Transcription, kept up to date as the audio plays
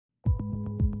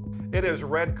It is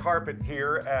red carpet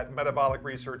here at Metabolic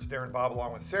Research. Daren Bob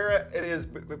along with Sarah. It is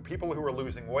people who are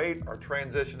losing weight, are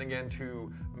transitioning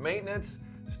into maintenance.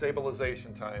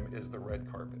 Stabilization time is the red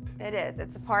carpet. It is.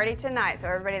 It's a party tonight. So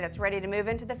everybody that's ready to move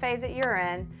into the phase that you're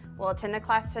in will attend the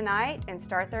class tonight and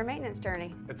start their maintenance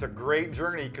journey. It's a great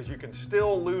journey because you can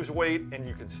still lose weight and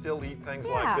you can still eat things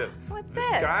like this. What's The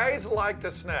this? Guys like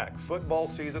to snack. Football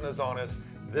season is on us.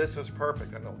 This is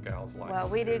perfect. I know gals like it. Well,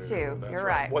 we do too. That's You're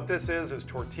right. What this is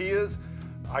tortillas.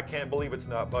 I can't believe it's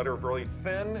not butter, really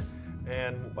thin.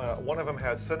 And one of them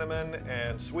has cinnamon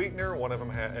and sweetener. One of them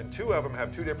and two of them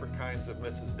have two different kinds of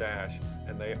Mrs. Dash,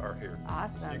 and they are here.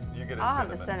 Awesome. You get a I'll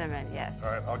cinnamon. have the cinnamon, yes.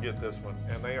 All right, I'll get this one,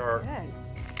 and they are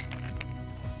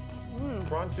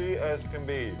crunchy as can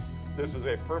be. This is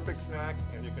a perfect snack,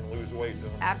 and you can lose weight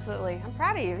doing it. Absolutely. I'm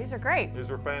proud of you. These are great. These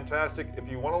are fantastic. If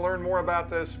you want to learn more about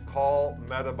this, call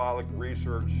Metabolic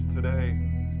Research today.